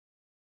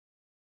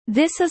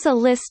This is a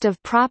list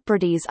of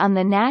properties on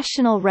the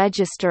National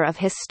Register of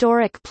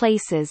Historic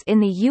Places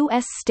in the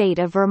U.S. state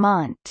of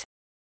Vermont.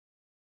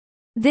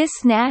 This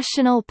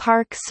National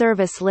Park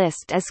Service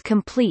list is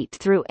complete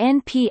through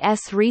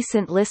NPS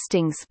Recent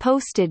Listings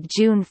posted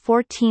June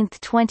 14,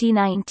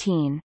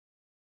 2019.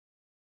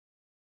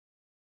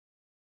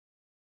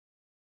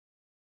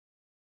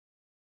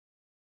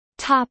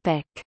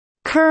 Topic: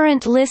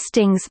 Current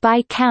listings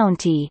by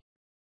county.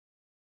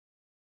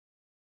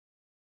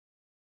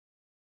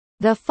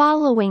 The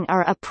following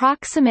are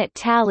approximate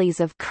tallies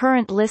of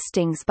current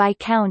listings by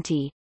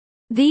county.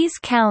 These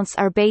counts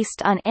are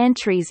based on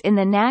entries in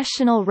the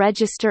National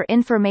Register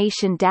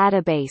Information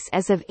Database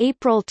as of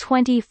April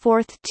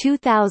 24,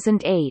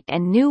 2008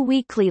 and new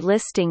weekly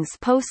listings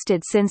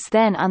posted since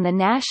then on the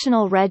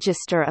National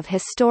Register of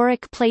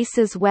Historic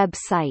Places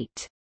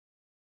website.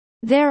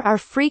 There are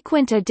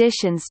frequent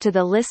additions to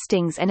the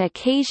listings and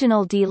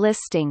occasional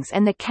delistings,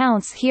 and the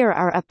counts here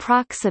are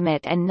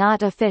approximate and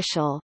not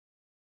official.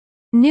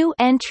 New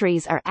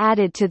entries are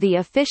added to the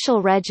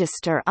official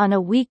register on a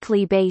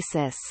weekly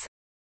basis.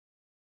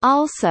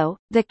 Also,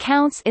 the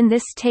counts in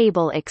this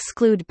table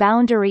exclude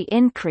boundary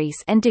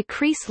increase and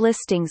decrease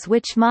listings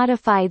which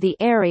modify the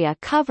area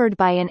covered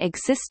by an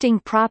existing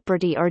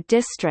property or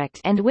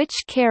district and which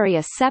carry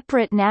a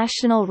separate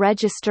National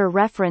Register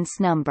reference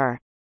number.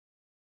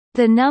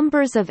 The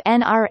numbers of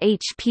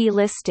NRHP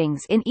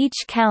listings in each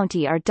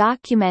county are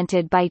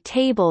documented by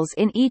tables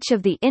in each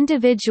of the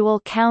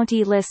individual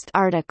county list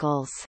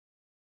articles.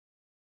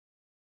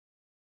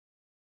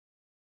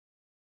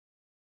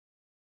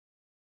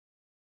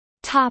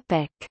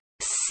 Topic.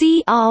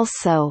 See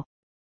also: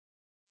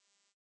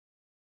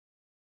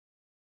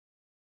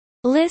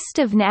 List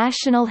of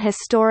National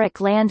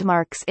Historic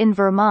Landmarks in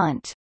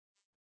Vermont,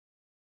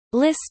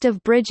 List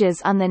of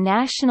bridges on the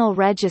National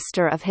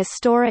Register of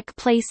Historic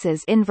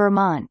Places in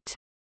Vermont.